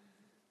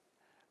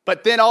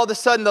 But then all of a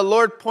sudden the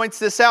Lord points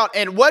this out.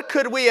 And what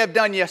could we have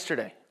done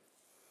yesterday?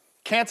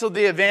 Canceled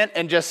the event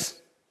and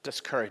just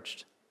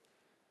discouraged.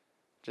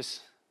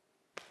 Just,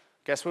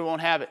 guess we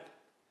won't have it.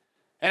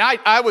 And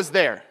I was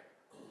there.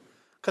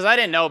 Because I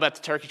didn't know about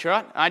the turkey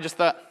trot. I just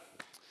thought,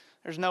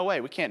 there's no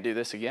way. We can't do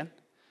this again.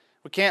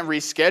 We can't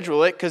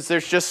reschedule it because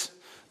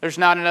there's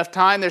not enough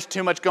time. There's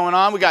too much going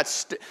on.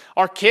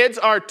 Our kids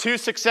are too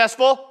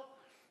successful,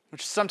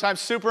 which is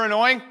sometimes super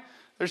annoying.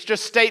 There's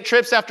just state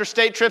trips after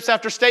state trips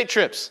after state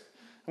trips.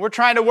 And we're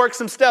trying to work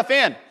some stuff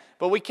in.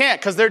 but we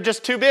can't because they're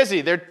just too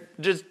busy. They're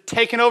just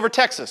taking over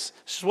Texas.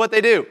 This is what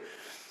they do.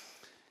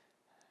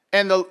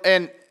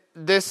 And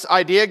this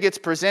idea gets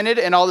presented,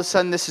 and all of a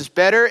sudden this is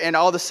better, and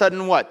all of a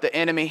sudden what? The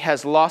enemy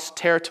has lost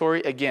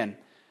territory again.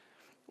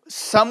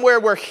 Somewhere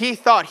where he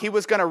thought he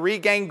was going to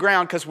regain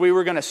ground because we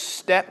were going to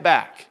step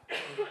back,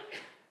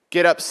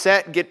 get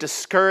upset, get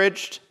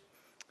discouraged.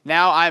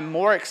 Now I'm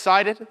more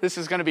excited. This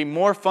is going to be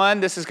more fun.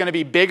 This is going to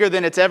be bigger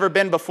than it's ever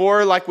been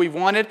before, like we've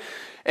wanted.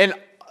 And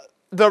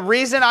the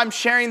reason I'm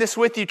sharing this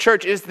with you,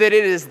 church, is that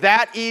it is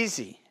that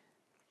easy.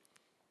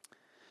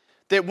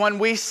 That when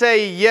we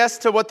say yes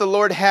to what the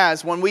Lord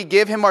has, when we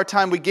give Him our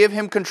time, we give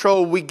Him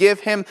control, we give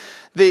Him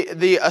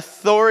the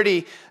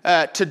authority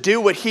to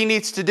do what He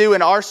needs to do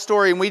in our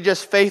story, and we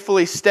just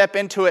faithfully step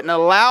into it and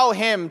allow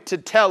Him to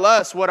tell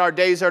us what our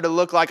days are to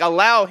look like,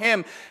 allow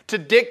Him to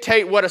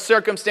dictate what a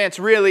circumstance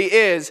really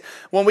is.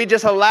 When we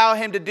just allow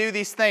Him to do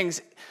these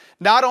things,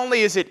 not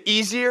only is it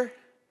easier,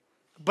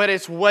 but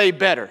it's way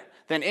better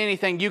than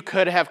anything you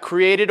could have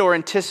created or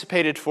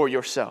anticipated for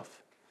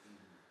yourself.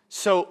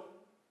 So,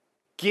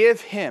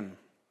 give Him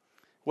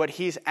what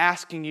He's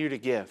asking you to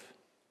give.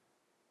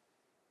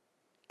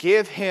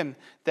 Give Him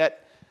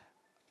that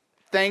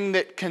thing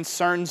that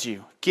concerns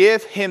you.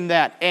 Give Him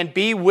that and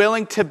be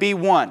willing to be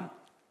one.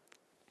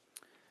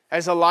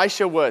 As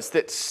Elisha was,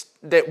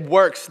 that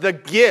works, the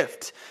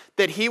gift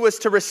that he was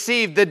to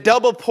receive, the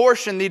double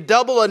portion, the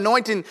double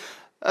anointing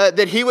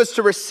that he was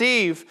to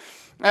receive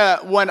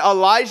when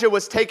Elijah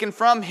was taken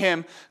from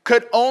him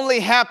could only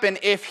happen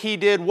if he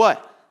did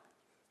what?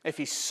 If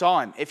he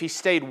saw Him, if he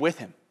stayed with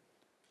Him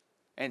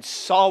and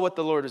saw what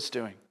the Lord was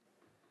doing.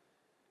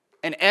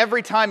 And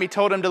every time He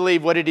told him to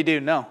leave, what did he do?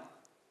 No,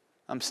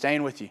 I'm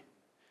staying with you.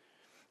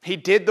 He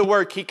did the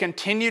work. He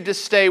continued to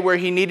stay where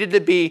he needed to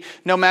be,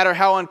 no matter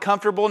how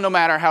uncomfortable, no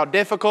matter how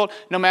difficult,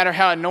 no matter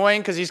how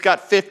annoying, because he's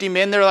got 50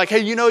 men. They're like, hey,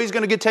 you know he's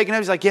going to get taken out.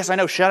 He's like, yes, I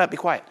know. Shut up. Be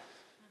quiet.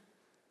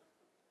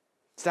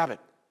 Stop it.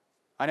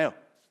 I know.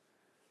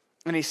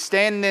 And he's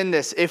standing in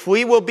this. If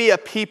we will be a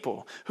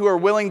people who are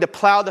willing to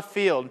plow the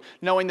field,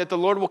 knowing that the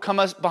Lord will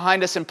come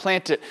behind us and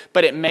plant it,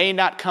 but it may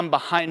not come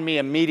behind me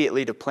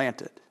immediately to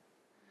plant it.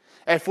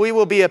 If we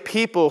will be a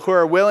people who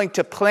are willing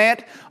to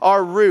plant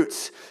our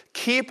roots,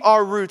 keep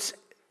our roots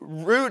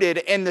rooted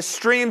in the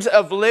streams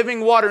of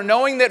living water,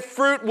 knowing that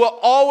fruit will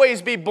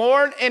always be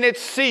born in its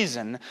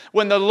season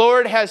when the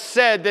Lord has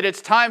said that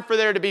it's time for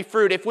there to be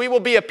fruit. If we will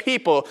be a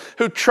people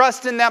who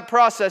trust in that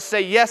process,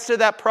 say yes to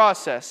that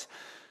process,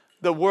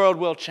 the world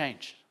will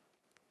change.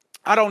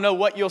 I don't know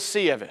what you'll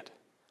see of it.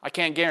 I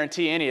can't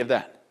guarantee any of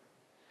that.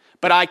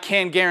 But I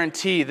can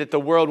guarantee that the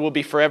world will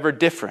be forever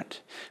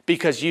different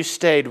because you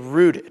stayed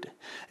rooted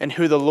in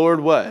who the Lord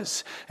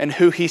was and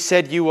who He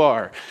said you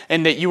are,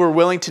 and that you were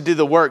willing to do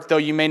the work though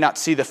you may not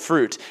see the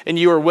fruit, and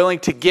you are willing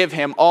to give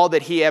Him all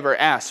that He ever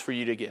asked for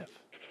you to give,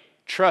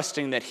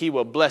 trusting that He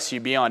will bless you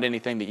beyond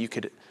anything that you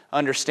could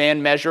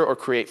understand, measure, or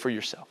create for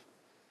yourself.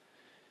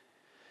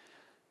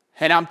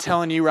 And I'm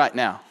telling you right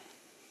now,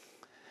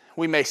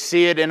 we may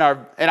see it and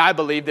I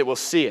believe that we'll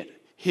see it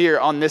here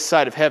on this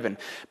side of heaven.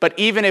 But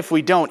even if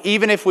we don't,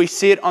 even if we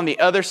see it on the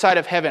other side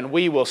of heaven,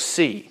 we will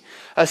see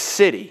a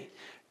city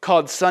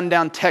called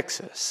Sundown,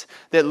 Texas,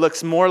 that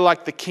looks more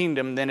like the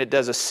kingdom than it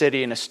does a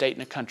city and a state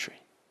and a country,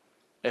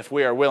 if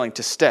we are willing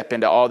to step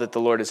into all that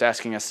the Lord is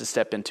asking us to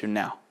step into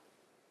now.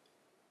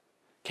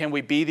 Can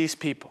we be these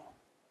people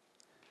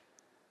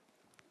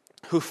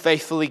who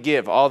faithfully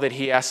give all that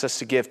He asks us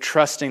to give,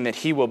 trusting that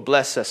He will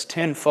bless us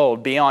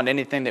tenfold beyond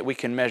anything that we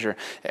can measure?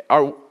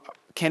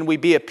 Can we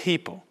be a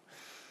people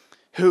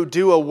who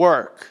do a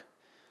work,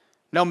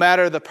 no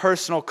matter the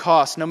personal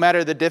cost, no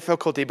matter the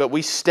difficulty, but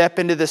we step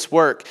into this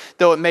work,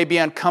 though it may be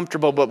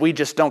uncomfortable, but we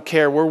just don't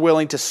care. We're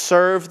willing to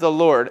serve the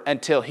Lord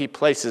until He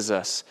places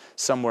us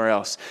somewhere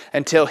else,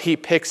 until He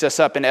picks us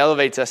up and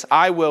elevates us.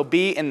 I will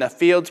be in the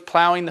fields,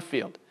 plowing the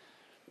field,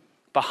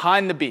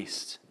 behind the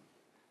beasts,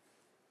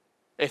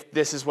 if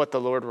this is what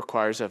the Lord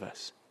requires of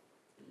us.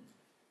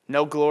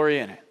 No glory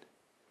in it,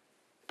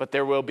 but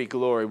there will be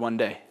glory one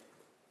day,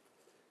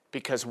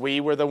 because we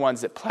were the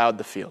ones that plowed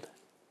the field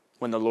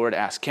when the Lord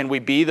asked. Can we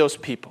be those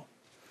people?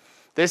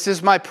 This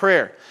is my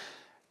prayer.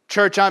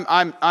 Church,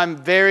 I'm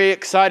very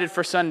excited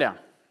for Sundown.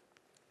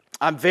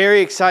 I'm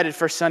very excited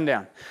for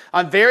Sundown.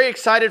 I'm very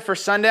excited for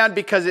Sundown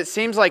because it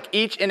seems like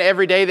each and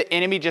every day the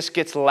enemy just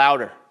gets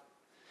louder.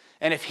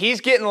 And if he's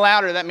getting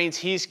louder, that means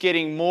he's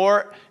getting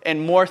more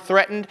and more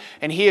threatened,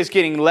 and he is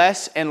getting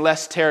less and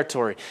less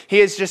territory. He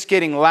is just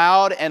getting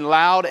loud and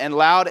loud and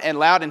loud and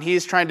loud, and he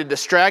is trying to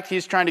distract.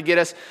 He's trying to get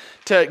us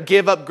to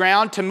give up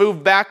ground, to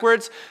move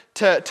backwards,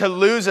 to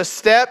lose a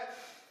step.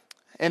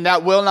 And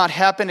that will not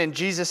happen in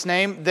Jesus'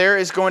 name. There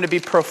is going to be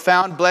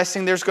profound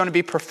blessing. There's going to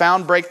be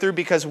profound breakthrough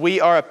because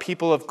we are a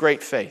people of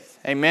great faith.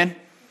 Amen?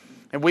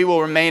 And we will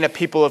remain a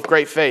people of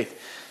great faith.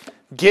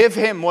 Give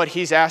Him what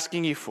He's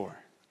asking you for.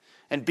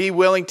 And be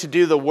willing to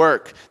do the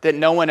work that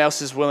no one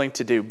else is willing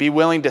to do. Be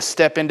willing to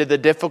step into the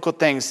difficult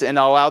things and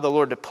allow the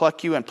Lord to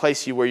pluck you and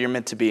place you where you're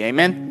meant to be.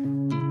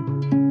 Amen?